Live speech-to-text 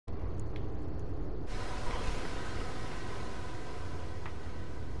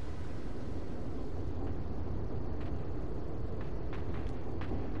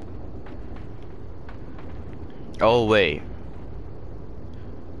Oh wait,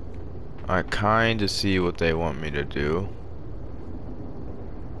 I kinda see what they want me to do.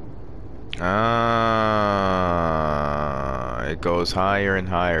 Ah, it goes higher and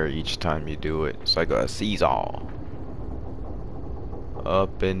higher each time you do it. It's like a seesaw.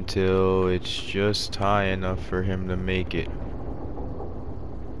 Up until it's just high enough for him to make it.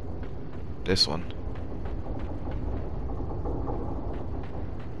 This one.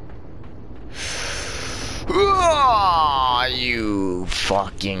 Ah, you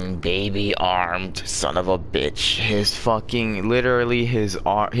fucking baby-armed son of a bitch. His fucking, literally his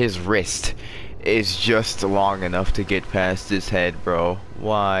wrist is just long enough to get past his head, bro.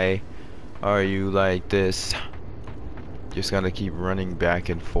 Why are you like this? Just gotta keep running back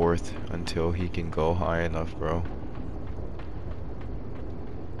and forth until he can go high enough, bro.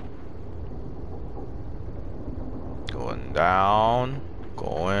 Going down,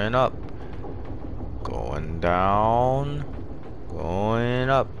 going up. Going down, going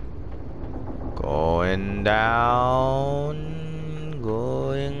up, going down,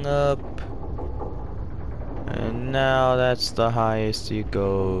 going up, and now that's the highest he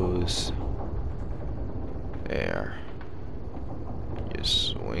goes. There. You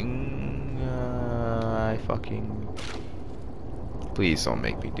swing. I fucking. Please don't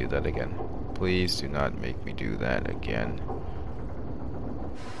make me do that again. Please do not make me do that again.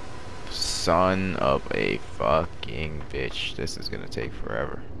 Son of a fucking bitch. This is gonna take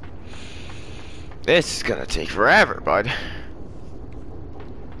forever. This is gonna take forever, bud.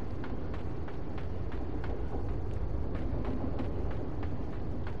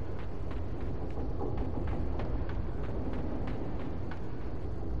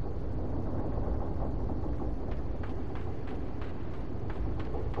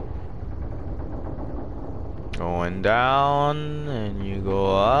 Going down, and you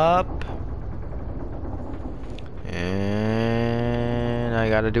go up. And I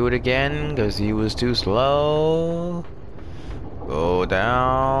gotta do it again because he was too slow. Go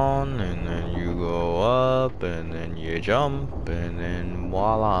down, and then you go up, and then you jump, and then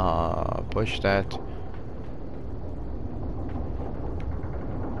voila, push that.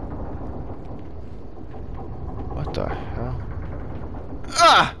 What the hell?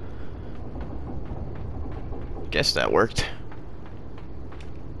 Ah! Guess that worked.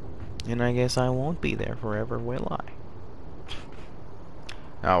 And I guess I won't be there forever, will I?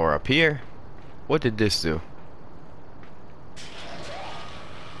 Now we're up here. What did this do?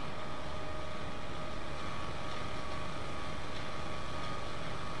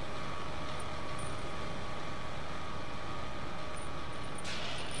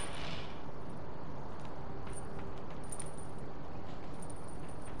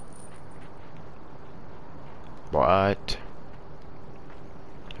 What?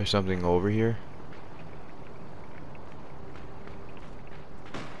 There's something over here?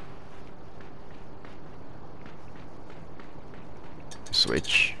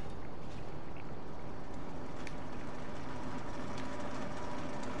 Switch.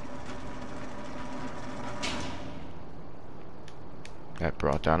 That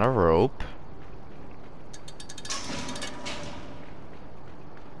brought down a rope.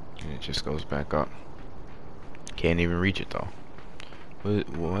 And it just goes back up. Can't even reach it though.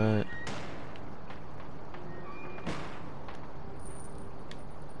 What?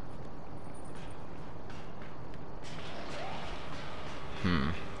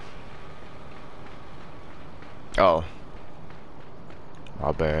 Oh.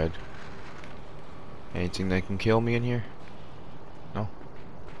 My bad. Anything that can kill me in here? No.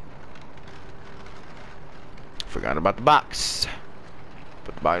 Forgot about the box.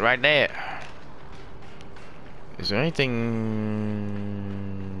 Put the box right there. Is there anything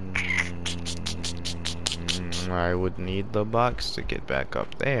I would need the box to get back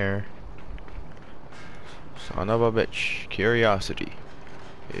up there? Son of a bitch. Curiosity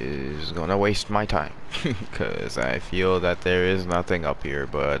is gonna waste my time because I feel that there is nothing up here,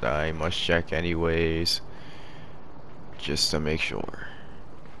 but I must check anyways just to make sure.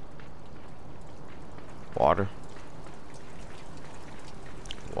 Water.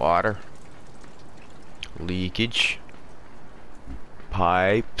 Water. Leakage.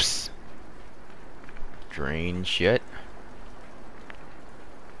 Pipes. Drain shit.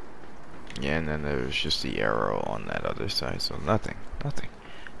 Yeah, and then there's just the arrow on that other side, so nothing. Nothing.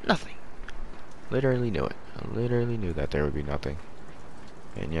 Nothing. Literally knew it. I literally knew that there would be nothing.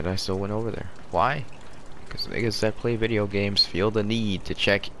 And yet I still went over there. Why? Because niggas that play video games feel the need to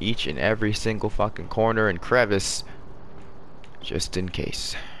check each and every single fucking corner and crevice just in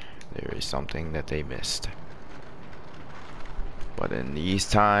case there is something that they missed. But in these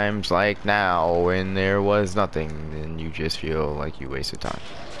times like now, when there was nothing, then you just feel like you wasted time.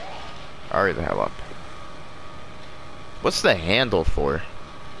 Hurry the hell up. What's the handle for?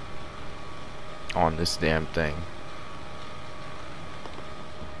 On this damn thing.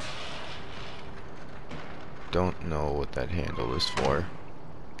 Don't know what that handle is for.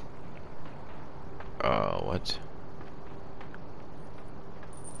 What?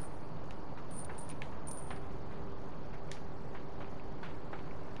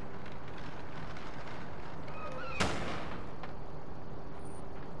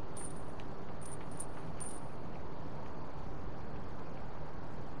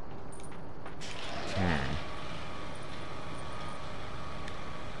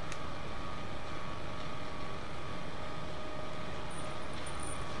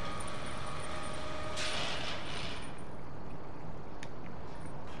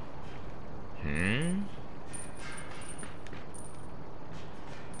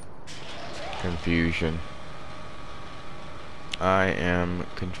 Confusion. I am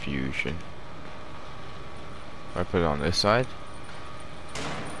confusion. I put it on this side?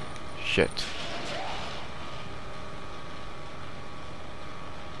 Shit.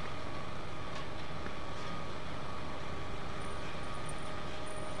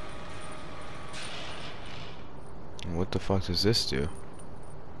 What the fuck does this do?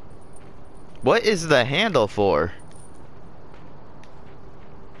 What is the handle for?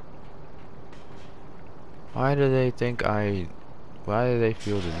 Why do they think why do they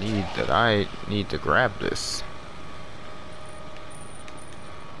feel the need that I need to grab this?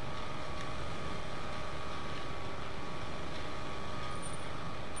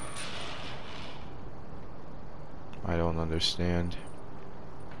 I don't understand.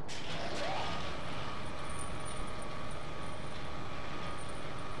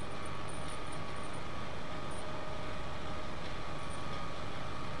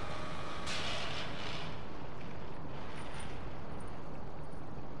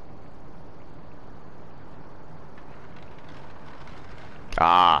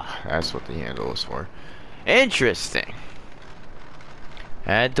 Ah, that's what the handle is for. Interesting.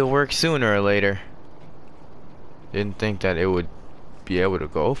 Had to work sooner or later. Didn't think that it would be able to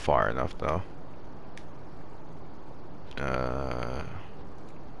go far enough though. Can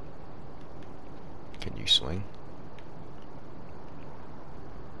you swing?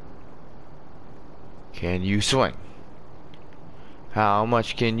 Can you swing? How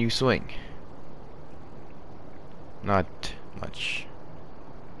much can you swing? Not much.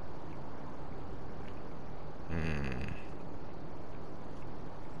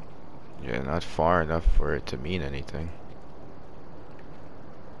 Yeah, not far enough for it to mean anything.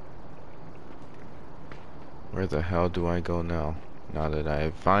 Where the hell do I go now? Now that I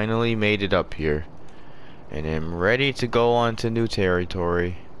have finally made it up here and am ready to go on to new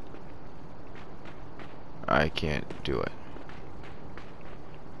territory, I can't do it.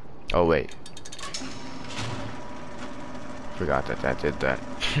 Oh wait. Forgot that that did that.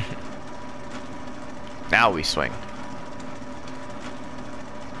 Now we swing.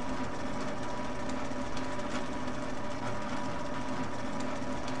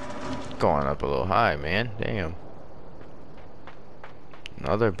 Going up a little high, man. Damn.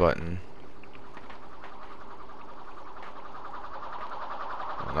 Another button.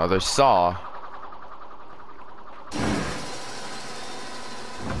 Another saw.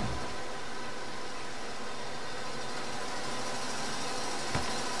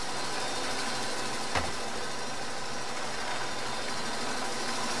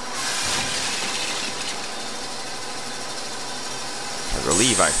 I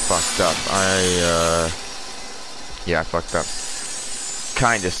believe I fucked up. Yeah, I fucked up.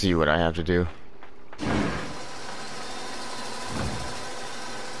 Kinda see what I have to do.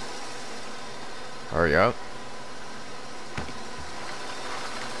 Hurry up.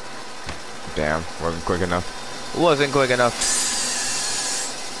 Damn, wasn't quick enough. Wasn't quick enough.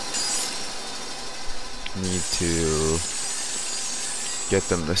 Need to get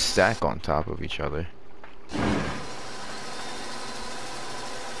them to stack on top of each other.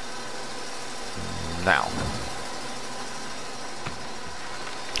 Now.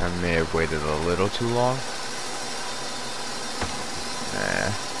 I may have waited a little too long.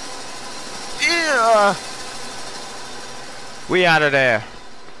 Yeah. We out of there.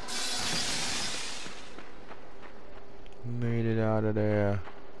 Made it out of there.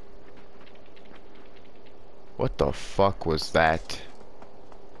 What the fuck was that?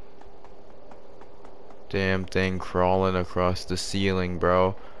 Damn thing crawling across the ceiling,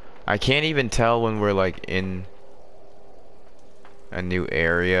 bro. I can't even tell when we're like in a new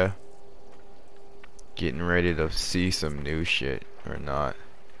area. Getting ready to see some new shit. Or not.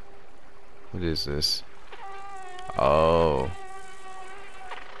 What is this? Oh.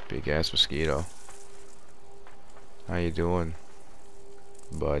 Big ass mosquito. How you doing,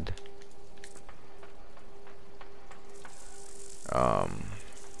 bud?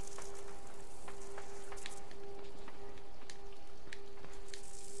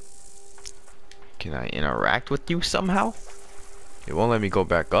 Can I interact with you somehow? It won't let me go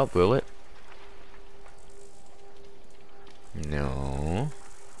back up, will it? No.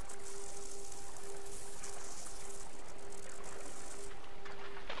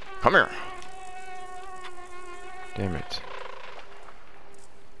 Come here. Damn it.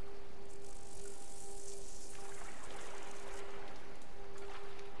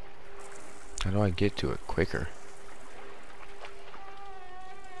 How do I get to it quicker?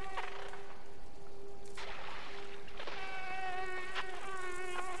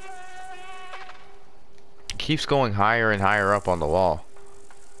 It keeps going higher and higher up on the wall.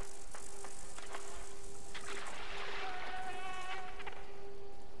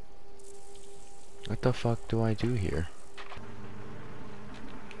 What the fuck do I do here?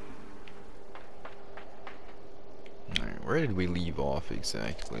 Alright, where did we leave off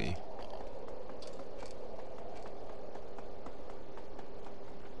exactly?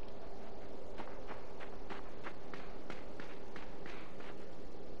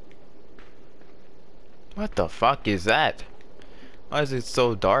 What the fuck is that? Why is it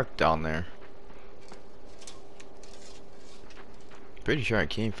so dark down there? Pretty sure I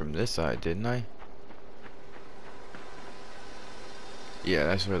came from this side, didn't I? Yeah,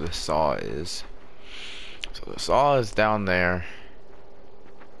 that's where the saw is. So the saw is down there.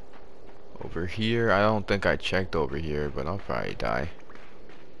 Over here, I don't think I checked over here, but I'll probably die.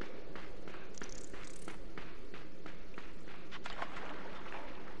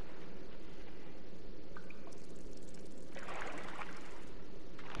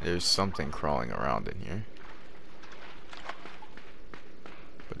 There's something crawling around in here.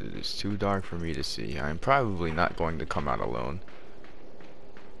 But it is too dark for me to see. I'm probably not going to come out alone.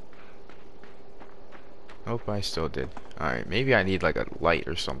 Nope, I still did. Alright, maybe I need like a light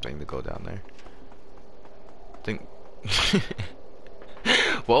or something to go down there. I think...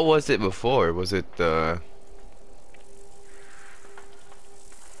 What was it before? Was it the...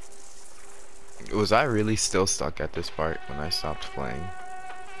 Was I really still stuck at this part when I stopped playing?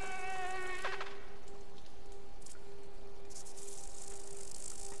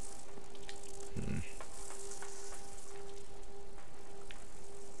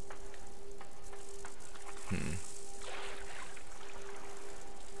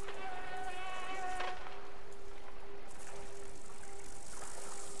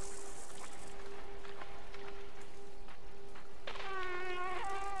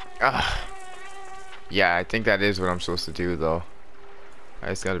 Ah. Yeah, I think that is what I'm supposed to do though. I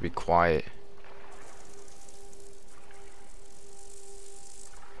just gotta be quiet.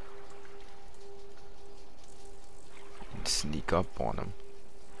 And sneak up on him.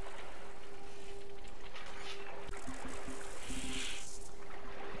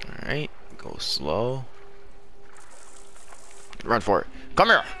 Alright, go slow. Run for it. Come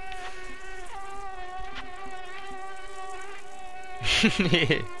here!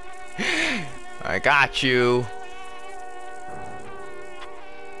 I got you.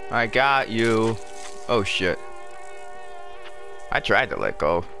 I got you. Oh shit. I tried to let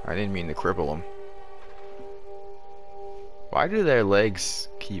go. I didn't mean to cripple them. Why do their legs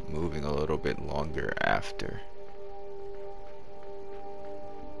keep moving a little bit longer after?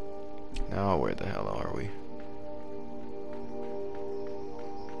 Now where the hell are we?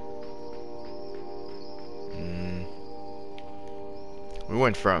 We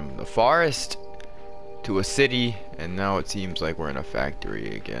went from the forest to a city, and now it seems like we're in a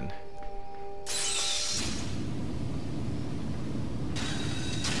factory again.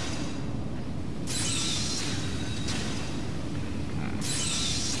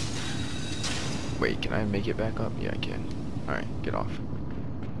 Wait, can I make it back up? Yeah, I can. Alright, get off.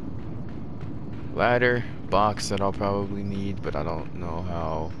 Ladder, box that I'll probably need, but I don't know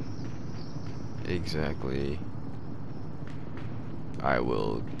how exactly I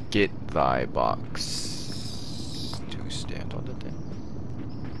will get thy box to stand on the thing.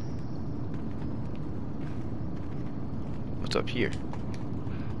 What's up here?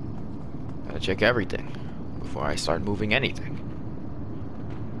 Gotta check everything before I start moving anything.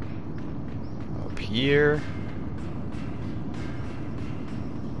 Up here.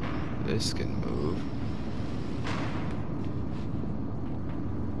 This can move.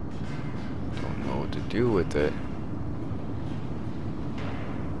 Don't know what to do with it.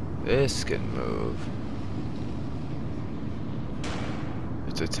 This can move.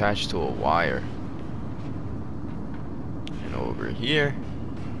 it's attached to a wire. And over here.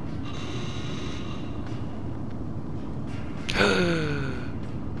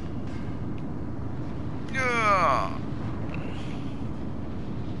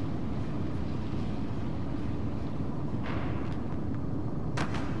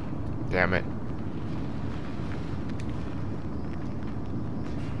 Damn it.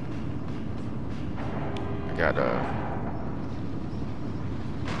 I got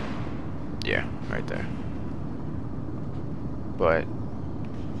yeah, right there. But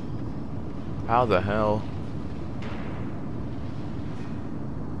how the hell?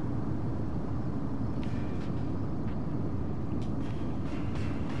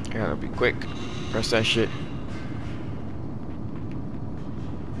 I gotta be quick. Press that shit.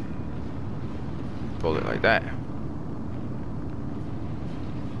 Pull it like that.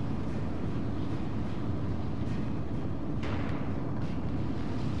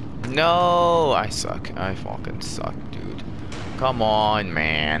 No, I suck. I fucking suck, dude. Come on,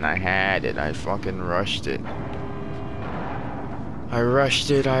 man. I had it. I fucking rushed it. I rushed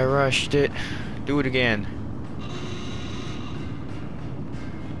it. I rushed it. Do it again.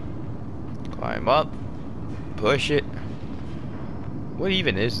 Climb up. Push it. What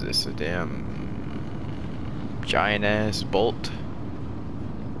even is this? A damn giant ass bolt?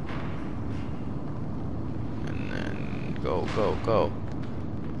 And then go, go, go.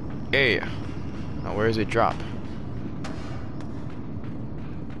 Hey. Now where does it drop?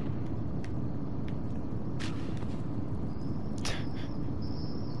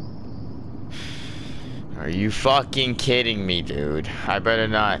 Are you fucking kidding me, dude? I better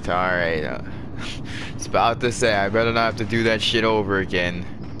not. Alright. It's about to say, I better not have to do that shit over again.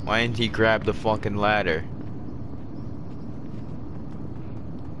 Why didn't he grab the fucking ladder?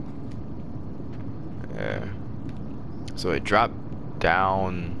 So it dropped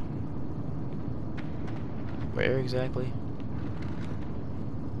down. Where exactly?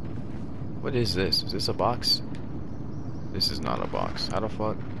 What is this? Is this a box? This is not a box. How the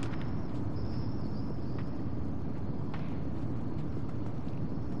fuck?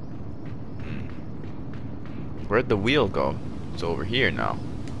 Where'd the wheel go? It's over here now.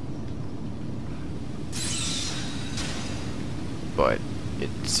 But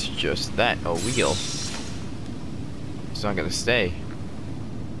it's just that, a wheel. It's not gonna stay.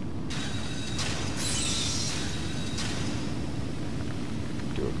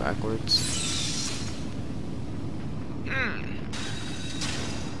 Do it backwards.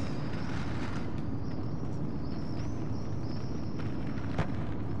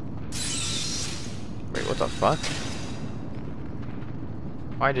 Wait, what the fuck?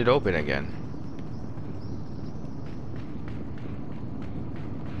 Why did it open again?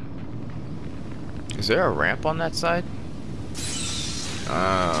 Is there a ramp on that side?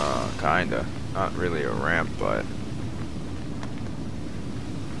 Kinda. Not really a ramp, but...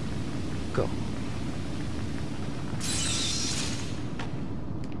 Go.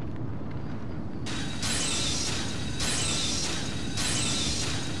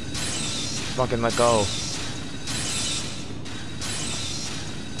 Fucking let go.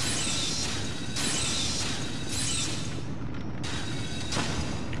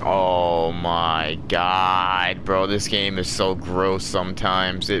 Oh my god, bro, this game is so gross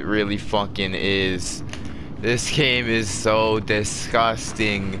sometimes. It really fucking is. This game is so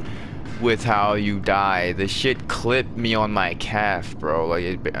disgusting with how you die. The shit clipped me on my calf, bro. Like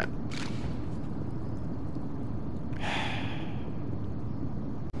it.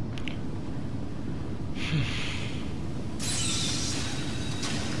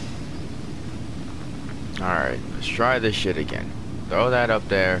 Alright, let's try this shit again. Throw that up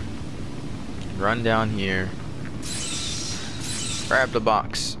there. Run down here. Grab the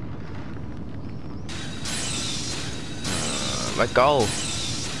box. Let go.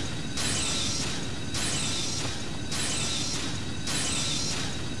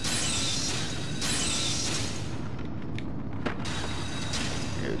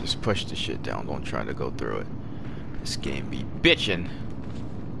 Here, just push the shit down. Don't try to go through it. This game be bitchin'.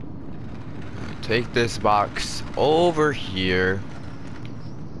 Take this box over here.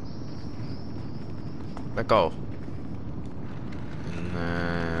 Let go. And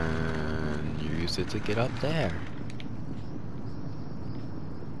then use it to get up there.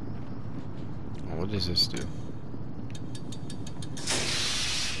 What does this do?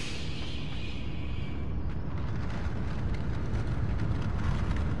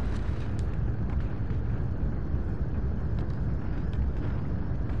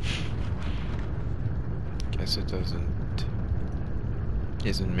 Guess it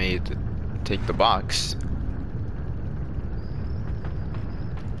isn't made to take the box.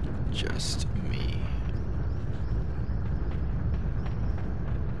 just me.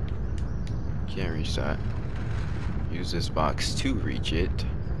 Can't reach that. Use this box to reach it.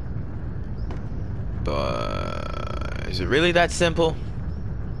 But is it really that simple?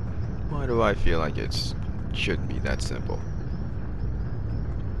 Why do I feel like it shouldn't be that simple?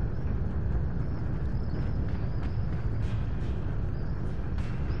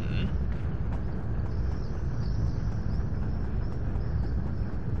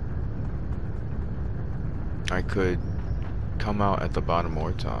 I could come out at the bottom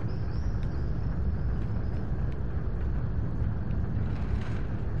or top.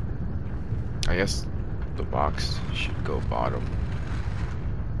 I guess the box should go bottom.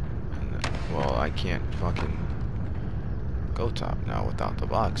 And then, well, I can't fucking go top now without the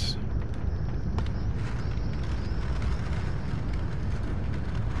box.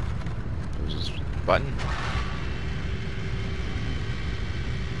 There's this button.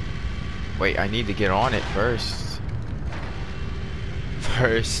 Wait, I need to get on it first.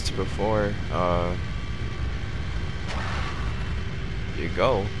 Before you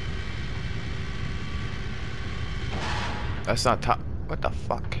go. That's not top. What the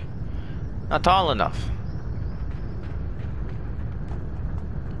fuck? Not tall enough.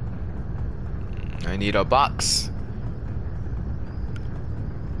 I need a box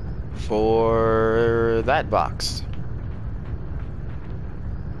for that box.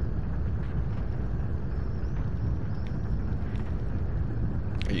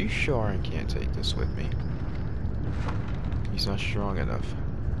 Are you sure I can't take this with me? He's not strong enough.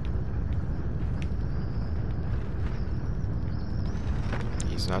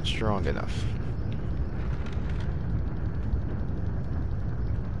 He's not strong enough.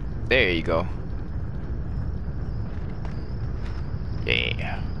 There you go.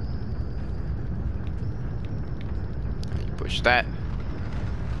 Yeah. You push that.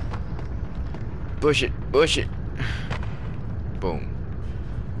 Push it, push it. Boom.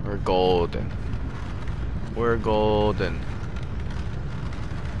 We're golden. We're golden.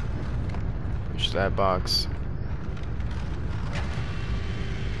 Push that box.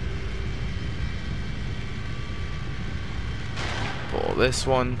 Pull this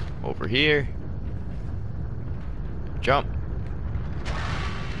one over here. Jump.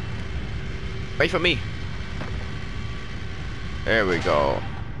 Wait for me. There we go.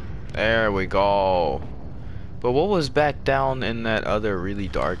 There we go. But what was back down in that other really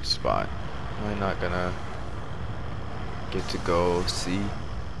dark spot? Am I not gonna get to go see?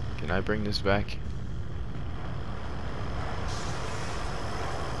 Can I bring this back?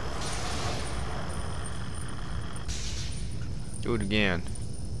 Do it again.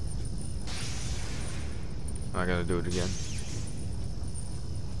 Not gonna do it again.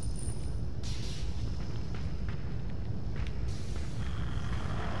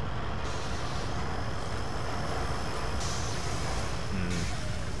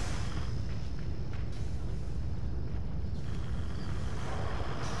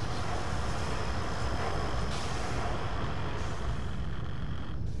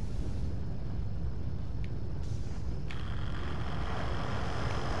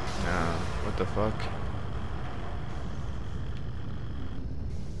 What the fuck?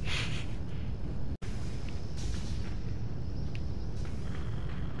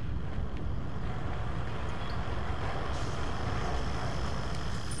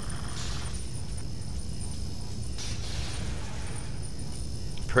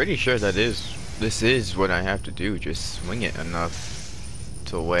 Pretty sure this is what I have to do. Just swing it enough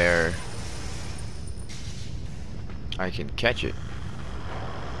to where I can catch it.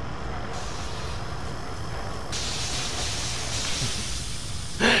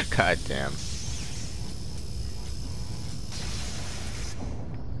 God damn.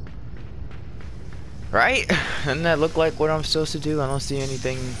 Right? Doesn't that look like what I'm supposed to do? I don't see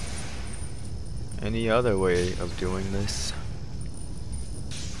any other way of doing this.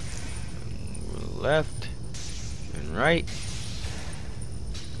 Left and right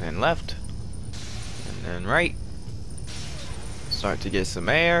and left and then right. Start to get some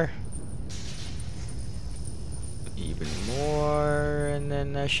air. Even more, and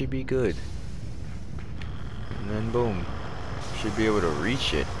then that should be good. And then boom, should be able to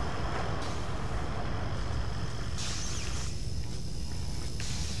reach it.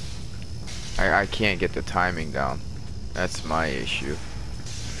 I can't get the timing down. That's my issue.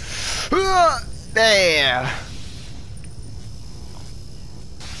 There.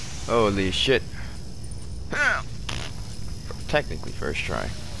 Holy shit. Technically first try.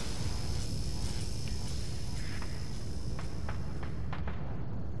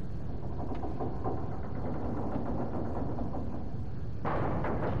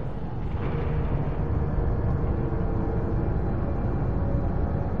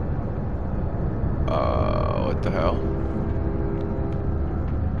 What the hell?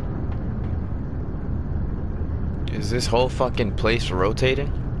 Is this whole fucking place rotating?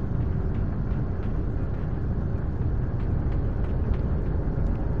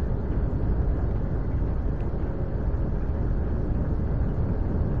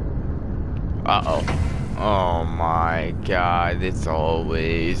 Uh-oh. Oh my god, it's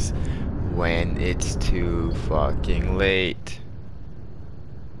always when it's too fucking late.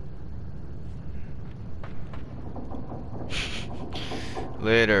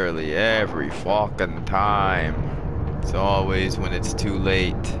 Literally every fucking time. It's always when it's too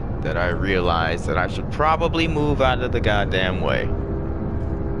late that I realize that I should probably move out of the goddamn way.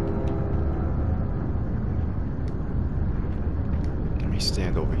 Let me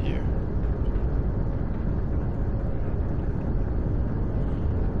stand over here.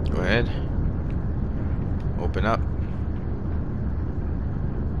 Go ahead. Open up.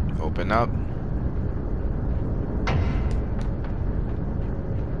 Open up.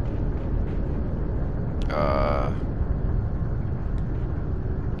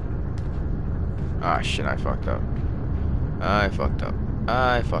 Ah, shit, I fucked up. I fucked up.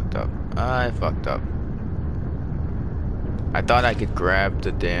 I fucked up. I fucked up. I thought I could grab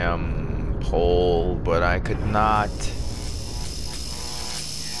the damn pole, but I could not.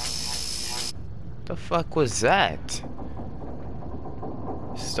 The fuck was that?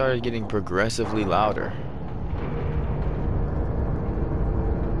 It started getting progressively louder.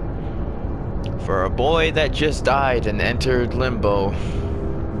 For a boy that just died and entered limbo.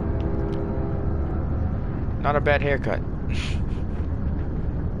 Not a bad haircut.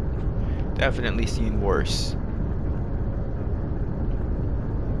 Definitely seen worse.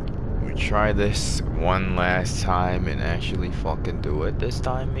 We try this one last time and actually fucking do it this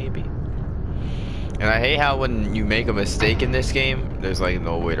time, maybe. And I hate how when you make a mistake in this game, there's like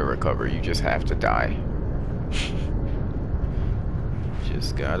no way to recover. You just have to die.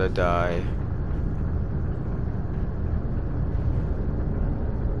 Just gotta die.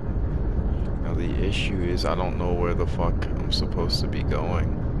 Now the issue is I don't know where the fuck I'm supposed to be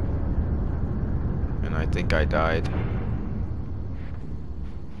going. And I think I died.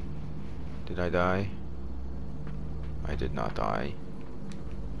 Did I die? I did not die.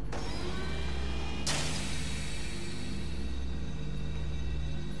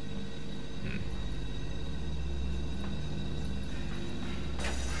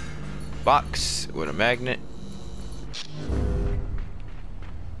 Box with a magnet.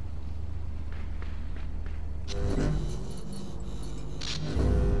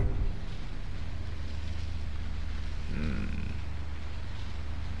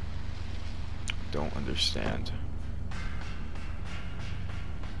 Don't understand.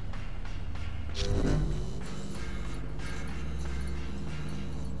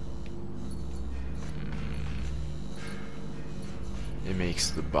 It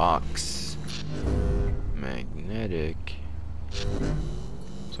makes the box magnetic.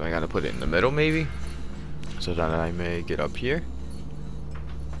 So I gotta put it in the middle maybe? So that I may get up here.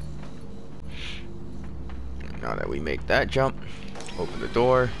 Now that we make that jump, open the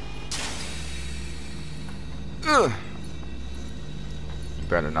door. Ugh. You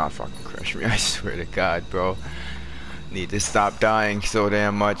better not fucking crush me, I swear to God, bro. Need to stop dying so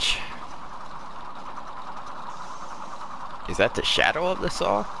damn much. Is that the shadow of the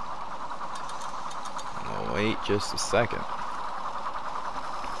saw? Oh, wait just a second.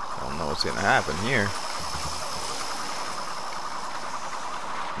 I don't know what's gonna happen here.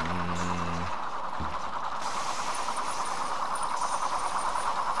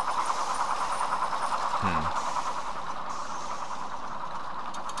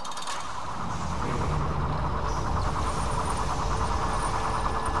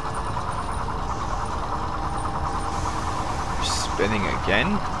 Spinning again?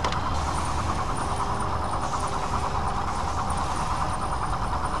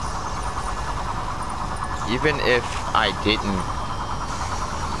 Even if I didn't...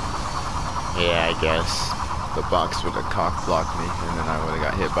 Yeah, I guess. The box would have cock blocked me and then I would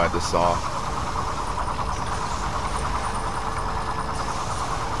have got hit by the saw.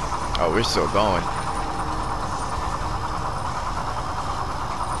 Oh, we're still going.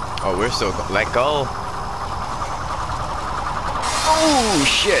 Oh, we're still let go. Oh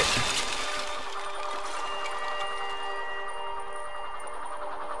shit!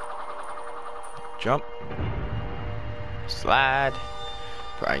 Jump. Slide.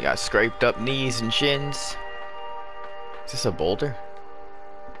 Probably got scraped up knees and shins. Is this a boulder?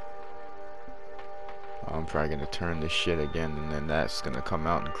 I'm probably gonna turn this shit again and then that's gonna come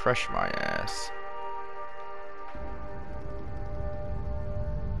out and crush my ass.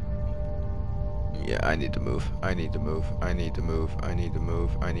 Yeah, I need to move. I need to move. I need to move. I need to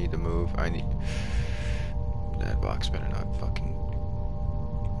move. I need to move. I need... That box better not fucking...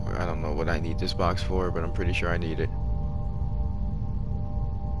 I don't know what I need this box for, but I'm pretty sure I need it.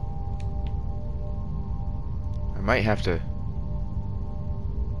 I might have to...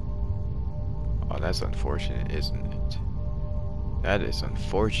 Oh, that's unfortunate, isn't it? That is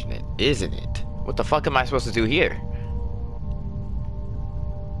unfortunate, isn't it? What the fuck am I supposed to do here?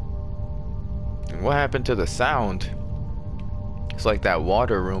 And what happened to the sound? It's like that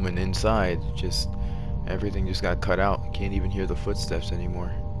water room and inside, just... Everything just got cut out. Can't even hear the footsteps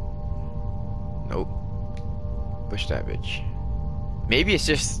anymore. Nope. Push that bitch. Maybe it's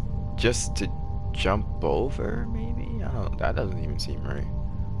just to jump over, maybe? I don't... That doesn't even seem right.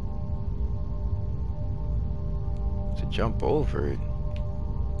 To jump over it?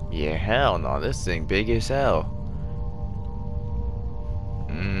 Yeah, hell no. This thing big as hell.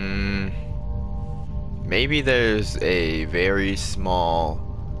 Maybe there's a very small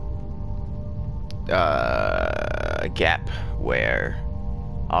gap where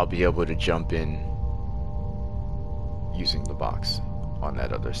I'll be able to jump in using the box on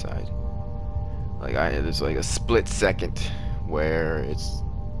that other side. Like there's like a split second where it's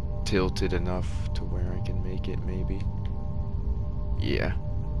tilted enough to where I can make it, maybe. Yeah.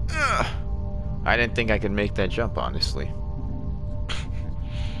 Ugh. I didn't think I could make that jump, honestly.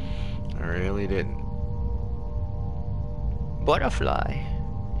 I really didn't. Butterfly.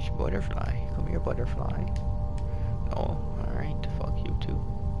 Butterfly. Come here, butterfly. No? Alright. Fuck you too.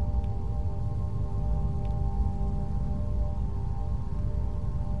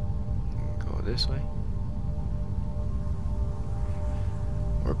 Go this way.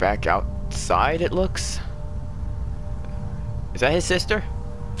 We're back outside, it looks. Is that his sister?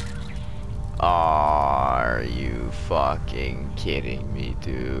 Are you fucking kidding me,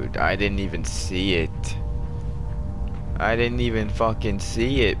 dude? I didn't even see it. I didn't even fucking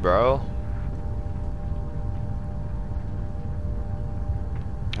see it, bro.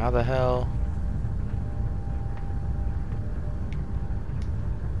 How the hell?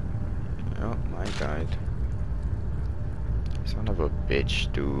 Oh, I died. Son of a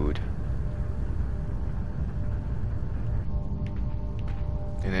bitch, dude.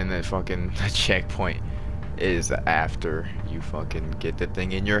 And then the fucking checkpoint is after you fucking get the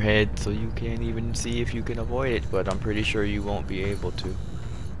thing in your head, so you can't even see if you can avoid it, but I'm pretty sure you won't be able to.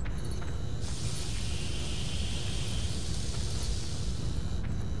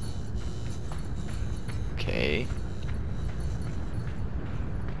 Okay.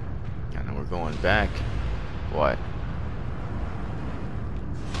 And then we're going back. What?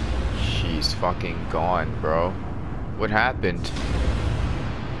 She's fucking gone, bro. What happened?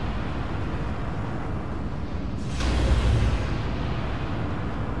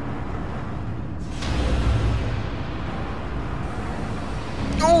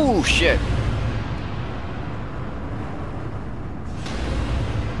 Oh shit!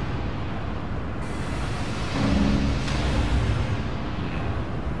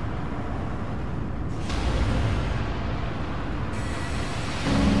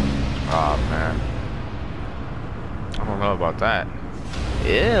 Oh man, I don't know about that.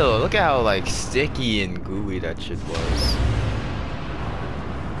 Ew! Look at how like sticky and gooey that shit was.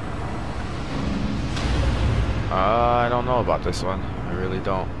 I don't know about this one. I really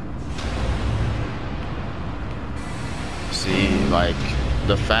don't. See, like,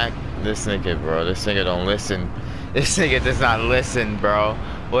 the fact, this nigga, bro, this nigga don't listen. This nigga does not listen, bro.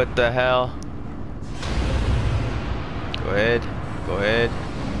 What the hell? Go ahead. Go ahead.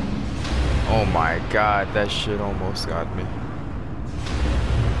 Oh my god, that shit almost got me.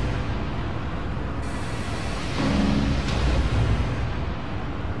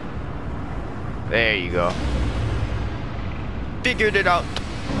 There you go. Figured it out.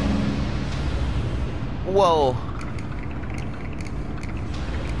 Whoa.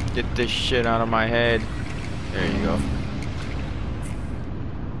 Get this shit out of my head. There you go.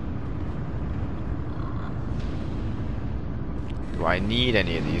 Do I need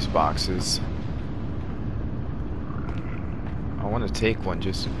any of these boxes? I want to take one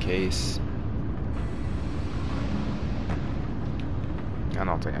just in case. I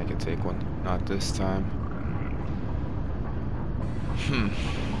don't think I can take one. Not this time.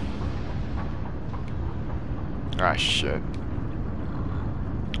 Ah, shit.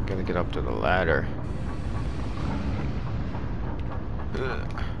 Gotta get up to the ladder.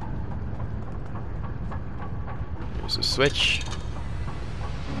 Ugh. Here's a switch.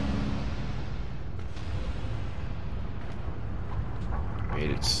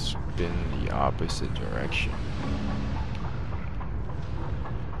 Made it spin the opposite direction.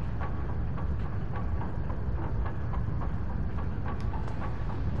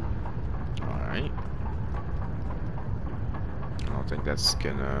 think that's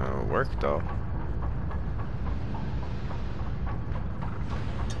gonna work though.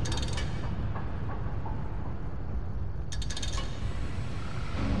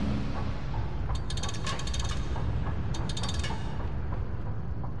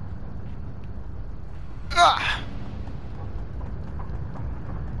 Ah!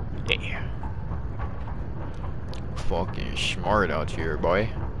 Yeah. Fucking smart out here, boy.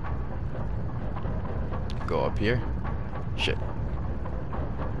 Go up here. Shit.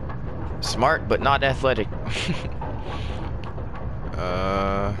 Smart, but not athletic.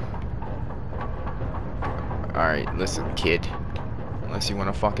 Alright, listen, kid. Unless you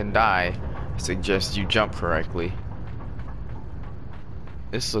wanna fucking die, I suggest you jump correctly.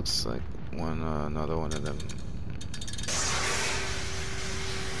 This looks like another one of them.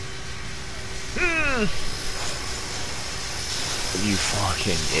 You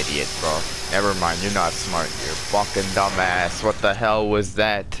fucking idiot, bro. Never mind, you're not smart. You're fucking dumbass. What the hell was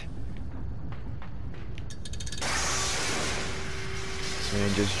that? This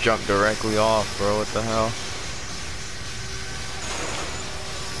man just jumped directly off, bro. What the hell?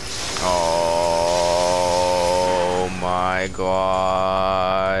 Oh my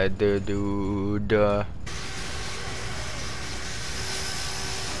god, dude.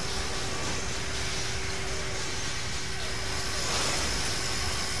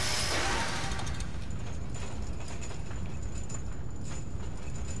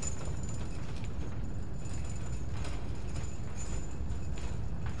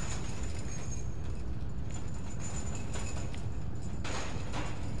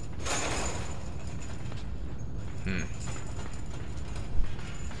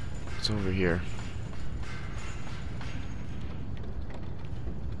 It's over here.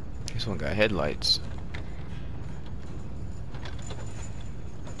 This one got headlights.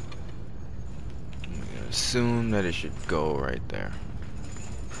 I'm gonna assume that it should go right there.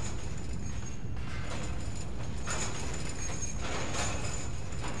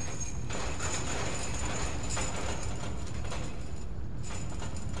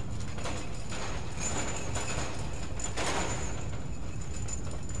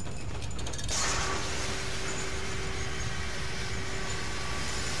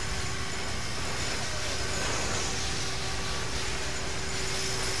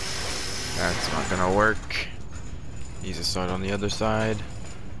 That's not gonna work. Needs to start on the other side.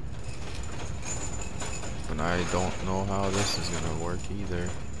 But I don't know how this is gonna work either.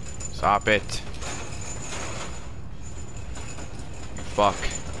 Stop it. You fuck.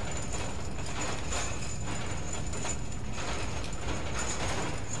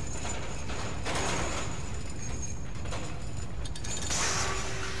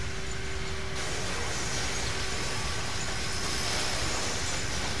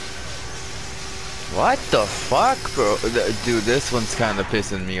 What the fuck, bro? Dude, this one's kind of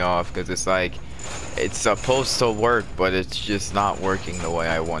pissing me off because it's like, it's supposed to work, but it's just not working the way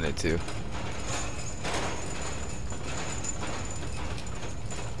I want it to.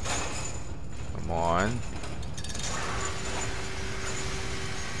 Come on.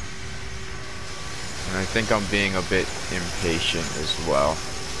 And I think I'm being a bit impatient as well.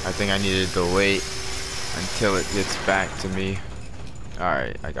 I think I needed to wait until it gets back to me.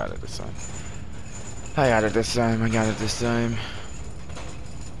 Alright, I got it this time. I got it this time,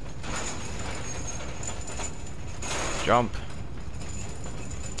 Jump.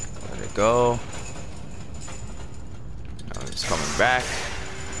 Let it go. Now it's coming back.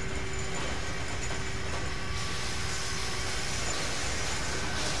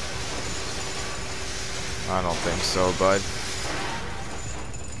 I don't think so, bud.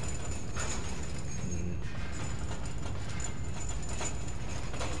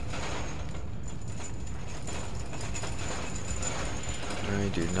 I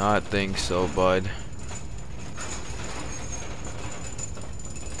do not think so, bud.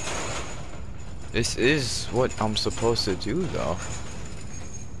 This is what I'm supposed to do, though.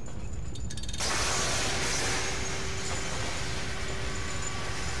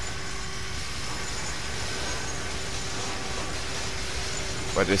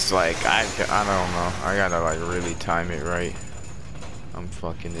 But it's like, I don't know. I gotta like really time it right. I'm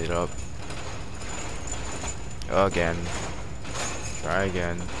fucking it up. Again. Try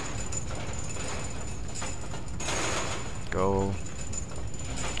again. Go.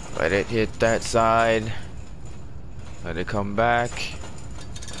 Let it hit that side. Let it come back.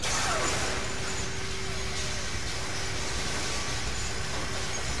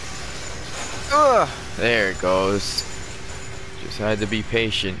 Ugh! There it goes. Just had to be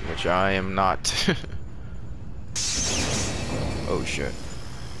patient, which I am not. Oh shit.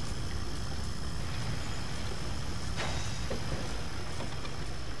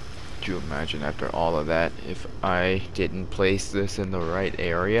 Could you imagine after all of that if I didn't place this in the right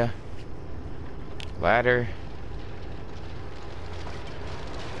area? Ladder.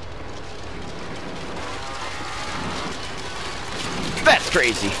 That's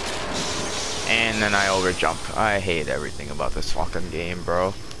crazy. And then I overjump. I hate everything about this fucking game,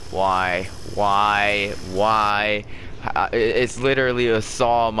 bro. Why? It's literally a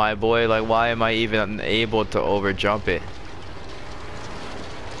saw, my boy. Like, why am I even able to overjump it?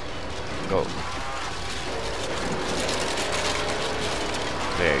 Go.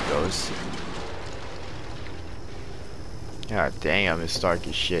 There it goes. God damn, it's dark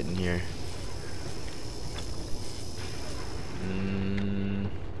as shit in here.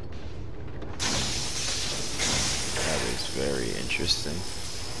 That is very interesting.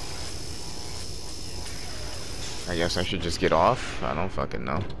 I guess I should just get off? I don't fucking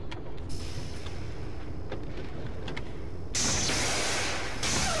know.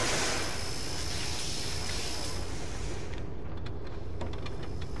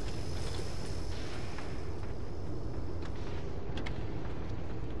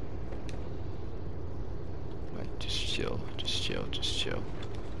 Just chill.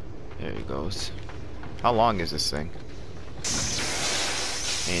 There he goes. How long is this thing?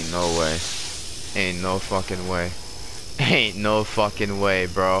 Ain't no way. Ain't no fucking way. Ain't no fucking way,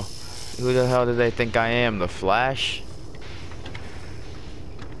 bro. Who the hell do they think I am? The Flash?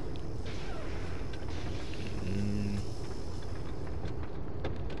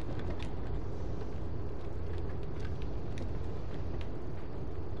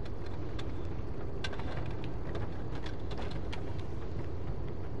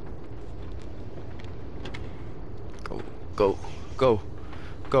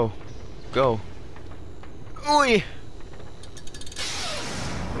 Go. Oi!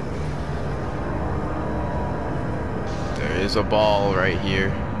 There is a ball right here.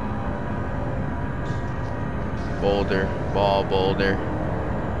 Boulder.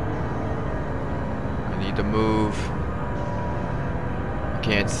 I need to move. I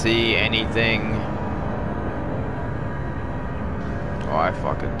can't see anything. Oh, I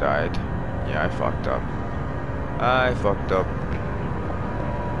fucking died. Yeah, I fucked up.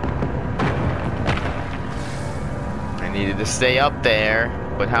 I needed to stay up there,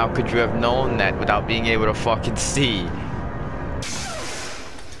 but how could you have known that without being able to fucking see?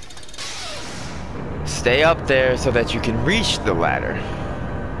 Stay up there so that you can reach the ladder.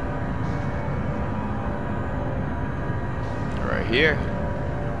 Right here.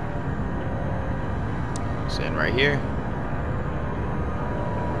 Stand right here.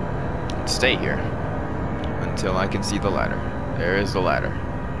 Stay here until I can see the ladder. There is the ladder.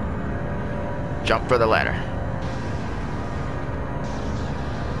 Jump for the ladder.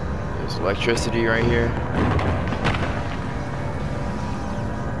 There's electricity right here.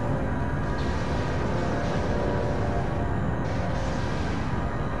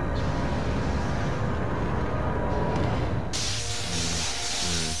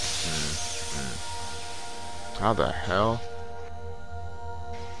 How the hell?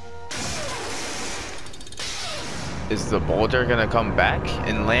 Is the boulder gonna come back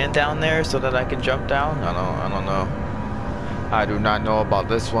and land down there so that I can jump down? I don't know. I do not know about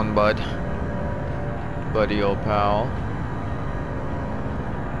this one, buddy, old pal.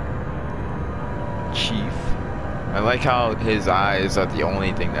 Chief. I like how his eyes are the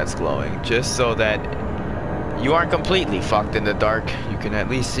only thing that's glowing, just so that you aren't completely fucked in the dark. You can at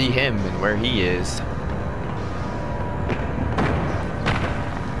least see him and where he is.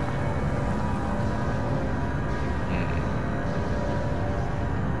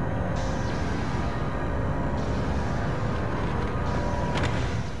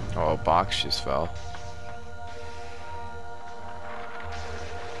 Oh, a box just fell.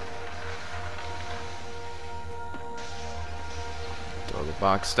 Throw the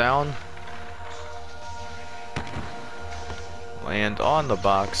box down. Land on the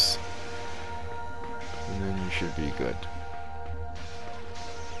box. And then you should be good.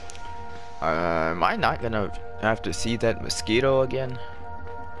 Am I not gonna have to see that mosquito again?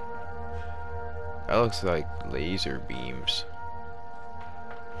 That looks like laser beams.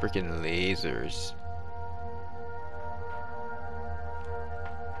 Freaking lasers.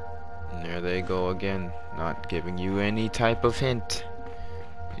 And there they go again, not giving you any type of hint.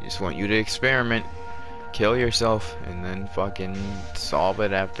 They just want you to experiment, kill yourself, and then fucking solve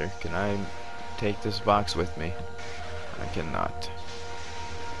it after. Can I take this box with me? I cannot.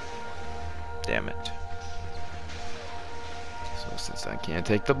 Damn it. So since I can't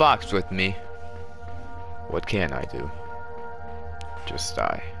take the box with me, what can I do? Just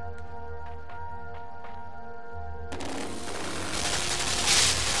die.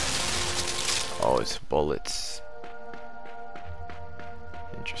 Oh, it's bullets.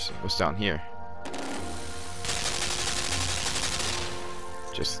 Interesting. What's down here?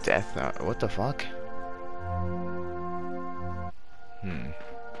 Just death? What the fuck?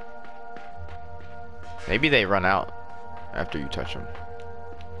 Maybe they run out after you touch them.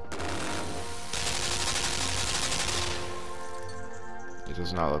 It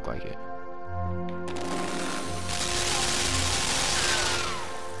does not look like it.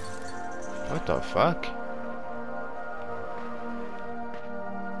 What the fuck?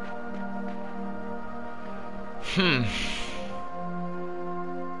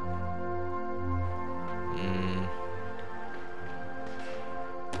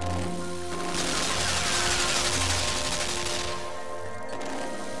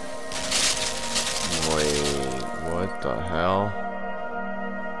 Wait, what the hell?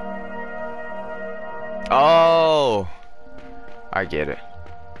 Oh! I get it.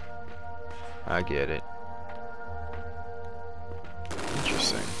 I get it.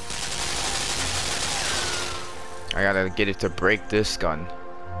 Interesting. I gotta get it to break this gun.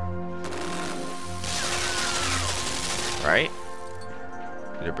 Right?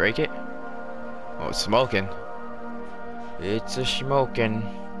 Did it break it? Oh, it's smoking. It's a smoking.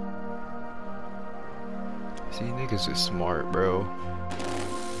 See, niggas is smart, bro.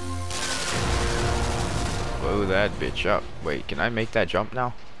 Blow that bitch up. Wait, can I make that jump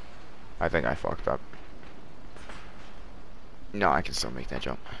now? I think I fucked up. No, I can still make that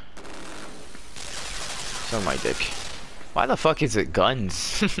jump. It's on my dick. Why the fuck is it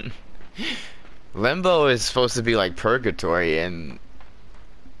guns? Limbo is supposed to be like purgatory, and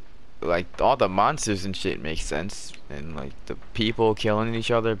like all the monsters and shit make sense, and like the people killing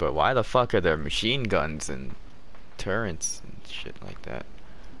each other, but why the fuck are there machine guns and turrets and shit like that?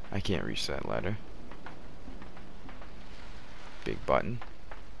 I can't reach that ladder. Big button.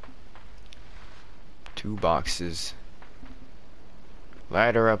 2 boxes.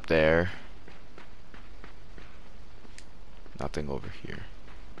 Ladder up there. Nothing over here.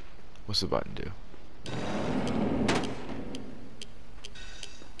 What's the button do?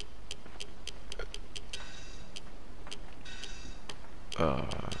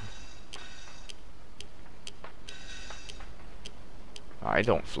 I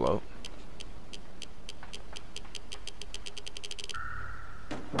don't float.